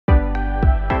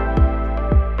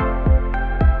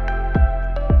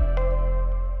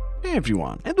Hi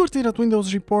everyone, Edward here at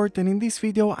Windows Report, and in this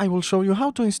video I will show you how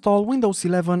to install Windows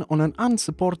 11 on an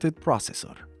unsupported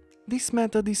processor. This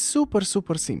method is super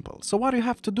simple, so what you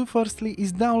have to do firstly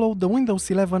is download the Windows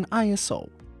 11 ISO.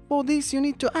 For this you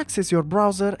need to access your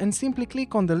browser and simply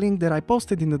click on the link that I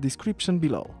posted in the description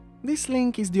below. This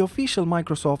link is the official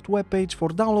Microsoft webpage for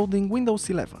downloading Windows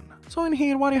 11. So in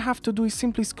here what you have to do is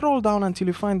simply scroll down until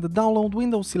you find the download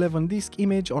Windows 11 disk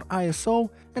image or ISO,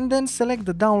 and then select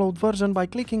the download version by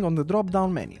clicking on the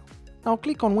drop-down menu. Now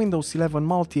click on Windows 11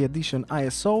 Multi-Edition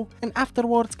ISO and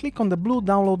afterwards click on the blue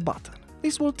download button.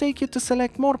 This will take you to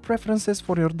select more preferences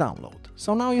for your download.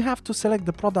 So now you have to select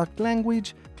the product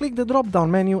language, click the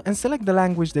drop-down menu and select the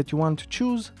language that you want to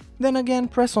choose, then again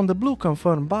press on the blue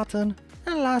confirm button,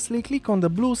 and lastly click on the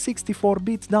blue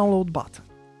 64-bit download button.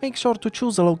 Make sure to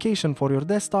choose a location for your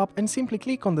desktop and simply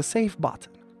click on the Save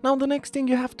button. Now the next thing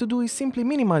you have to do is simply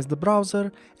minimize the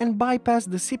browser and bypass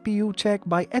the CPU check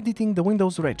by editing the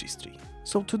Windows Registry.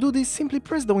 So to do this, simply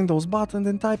press the Windows button,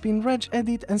 then type in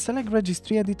regedit and select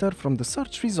Registry Editor from the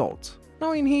search results.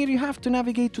 Now in here you have to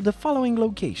navigate to the following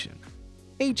location: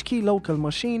 HKey local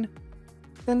machine,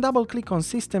 then double click on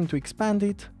System to expand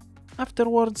it.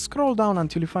 Afterwards scroll down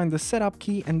until you find the Setup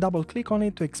key and double click on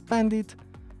it to expand it.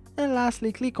 And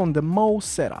lastly click on the Mo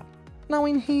Setup. Now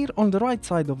in here on the right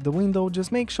side of the window,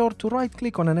 just make sure to right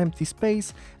click on an empty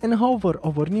space and hover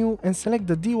over New and select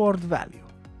the dword value.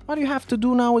 What you have to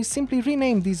do now is simply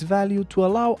rename this value to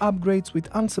allow upgrades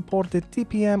with unsupported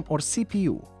TPM or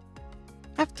CPU.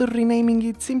 After renaming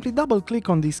it, simply double click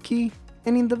on this key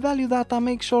and in the value data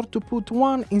make sure to put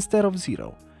 1 instead of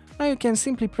 0. Now you can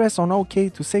simply press on OK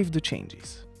to save the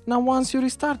changes. Now once you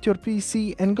restart your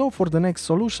PC and go for the next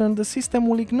solution, the system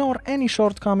will ignore any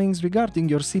shortcomings regarding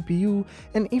your CPU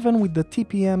and even with the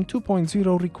TPM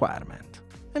 2.0 requirement.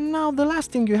 And now the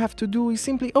last thing you have to do is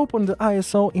simply open the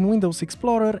ISO in Windows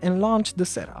Explorer and launch the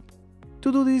setup.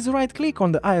 To do this, right click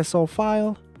on the ISO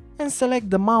file and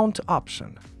select the Mount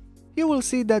option. You will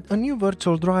see that a new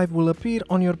virtual drive will appear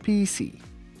on your PC.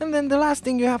 And then the last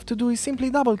thing you have to do is simply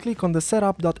double click on the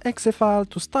setup.exe file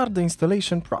to start the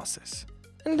installation process.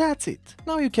 And that's it.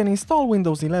 Now you can install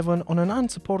Windows 11 on an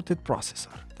unsupported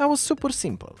processor. That was super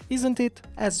simple, isn't it?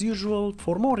 As usual,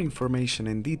 for more information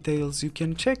and details, you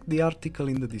can check the article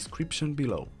in the description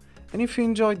below. And if you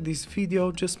enjoyed this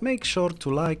video, just make sure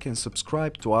to like and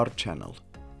subscribe to our channel.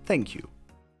 Thank you.